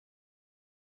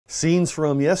Scenes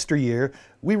from yesteryear.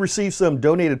 We received some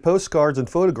donated postcards and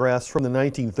photographs from the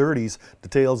 1930s.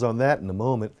 Details on that in a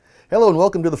moment. Hello and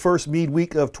welcome to the first Meade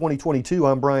week of 2022.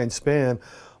 I'm Brian Spann.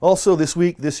 Also this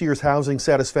week, this year's Housing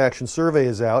Satisfaction Survey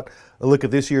is out. A look at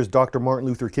this year's Dr. Martin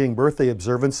Luther King birthday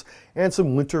observance and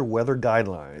some winter weather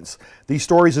guidelines. These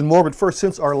stories and more, but first,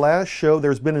 since our last show,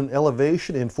 there's been an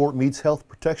elevation in Fort Meade's health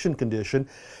protection condition.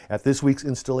 At this week's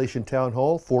installation town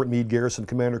hall, Fort Meade Garrison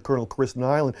Commander Colonel Chris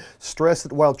Nyland stressed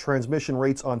that while transmission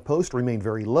rates on post remain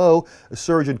very low, a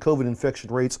surge in COVID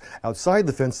infection rates outside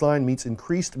the fence line means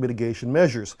increased mitigation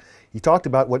measures. He talked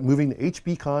about what moving to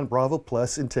HB-Con Bravo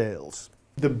Plus entails.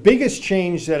 The biggest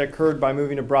change that occurred by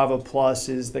moving to Bravo Plus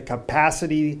is the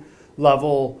capacity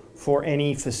level for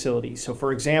any facility. So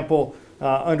for example,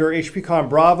 under HB-Con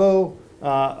Bravo,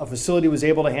 a facility was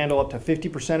able to handle up to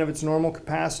 50% of its normal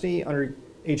capacity. Under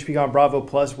HB-Con Bravo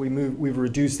Plus, we've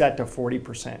reduced that to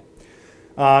 40%.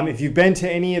 If you've been to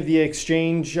any of the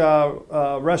exchange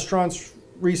restaurants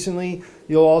recently,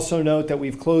 you'll also note that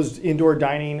we've closed indoor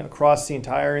dining across the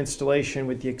entire installation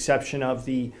with the exception of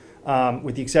the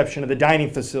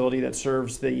dining facility that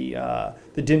serves the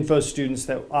DINFO students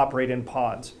that operate in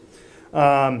pods.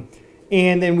 And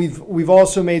then we've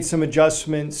also made some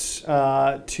adjustments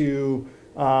to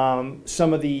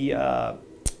some of the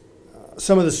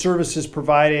services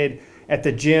provided at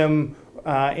the gym,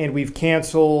 and we've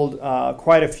canceled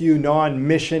quite a few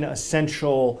non-mission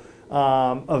essential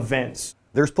events.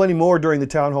 There's plenty more during the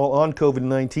town hall on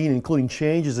COVID-19, including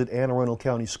changes at Anne Arundel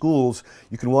County schools.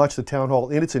 You can watch the town hall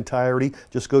in its entirety.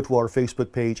 Just go to our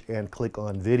Facebook page and click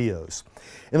on videos.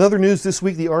 In other news this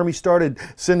week, the Army started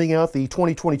sending out the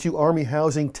 2022 Army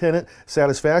Housing Tenant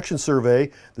Satisfaction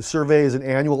Survey. The survey is an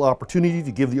annual opportunity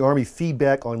to give the Army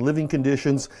feedback on living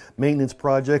conditions, maintenance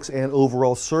projects, and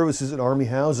overall services in Army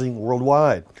housing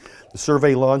worldwide. The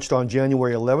survey launched on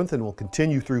January 11th and will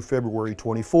continue through February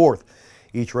 24th.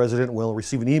 Each resident will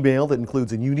receive an email that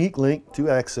includes a unique link to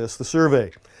access the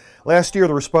survey. Last year,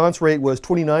 the response rate was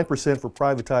 29% for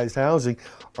privatized housing.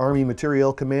 Army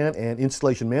Materiel Command and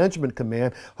Installation Management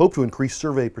Command hope to increase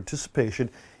survey participation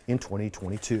in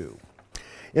 2022.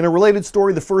 In a related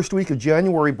story, the first week of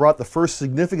January brought the first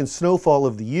significant snowfall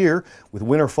of the year. With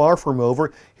winter far from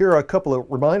over, here are a couple of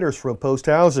reminders from Post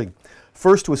Housing.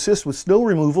 First, to assist with snow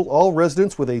removal, all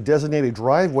residents with a designated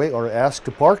driveway are asked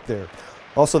to park there.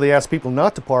 Also, they ask people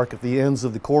not to park at the ends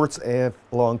of the courts and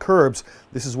along curbs.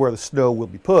 This is where the snow will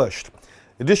be pushed.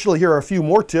 Additionally, here are a few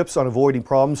more tips on avoiding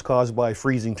problems caused by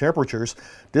freezing temperatures.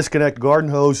 Disconnect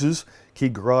garden hoses,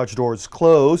 keep garage doors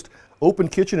closed, open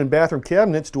kitchen and bathroom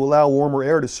cabinets to allow warmer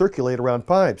air to circulate around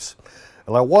pipes.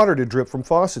 Allow water to drip from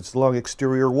faucets along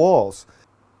exterior walls.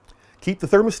 Keep the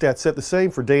thermostat set the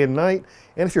same for day and night,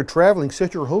 and if you're traveling,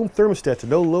 set your home thermostat to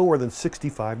no lower than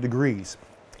 65 degrees.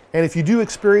 And if you do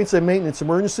experience a maintenance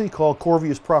emergency, call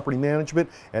Corvius Property Management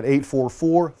at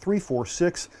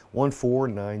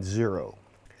 844-346-1490.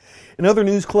 In other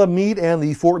news, Club Meade and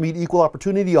the Fort Meade Equal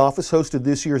Opportunity Office hosted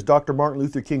this year's Dr. Martin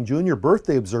Luther King Jr.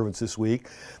 birthday observance this week.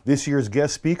 This year's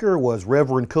guest speaker was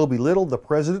Reverend Kobe Little, the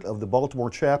president of the Baltimore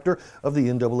chapter of the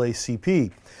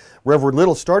NAACP. Reverend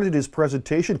Little started his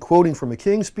presentation quoting from a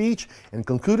King speech and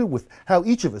concluded with how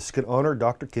each of us can honor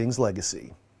Dr. King's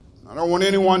legacy. I don't want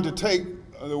anyone to take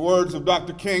the words of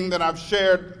Dr. King that I've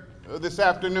shared this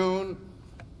afternoon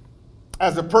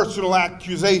as a personal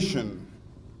accusation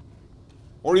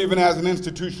or even as an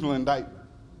institutional indictment.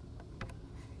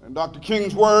 And Dr.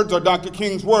 King's words are Dr.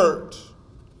 King's words,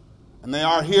 and they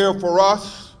are here for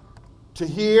us to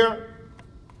hear,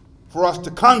 for us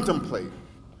to contemplate,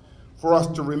 for us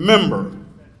to remember,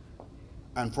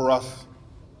 and for us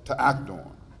to act on.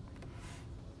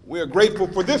 We are grateful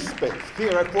for this space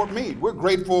here at Fort Meade. We're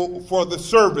grateful for the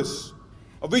service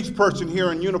of each person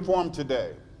here in uniform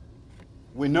today.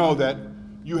 We know that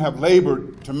you have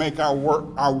labored to make our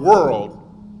world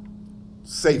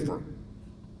safer,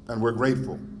 and we're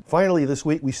grateful. Finally, this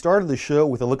week, we started the show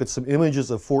with a look at some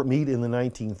images of Fort Meade in the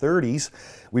 1930s.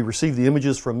 We received the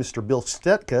images from Mr. Bill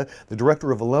Stetka, the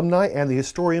Director of Alumni and the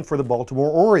historian for the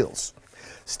Baltimore Orioles.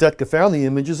 Stetka found the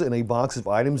images in a box of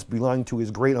items belonging to his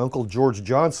great-uncle George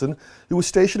Johnson, who was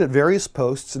stationed at various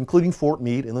posts, including Fort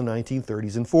Meade in the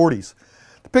 1930s and 40s.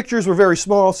 The pictures were very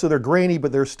small, so they're grainy,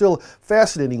 but they're still a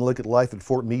fascinating look at life at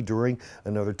Fort Meade during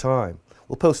another time.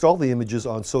 We'll post all the images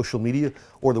on social media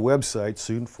or the website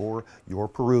soon for your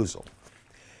perusal.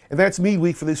 And that's Meade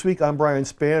Week for this week. I'm Brian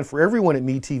Spann. For everyone at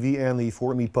Meade TV and the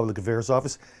Fort Meade Public Affairs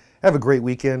Office, have a great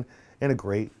weekend and a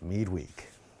great Meade Week.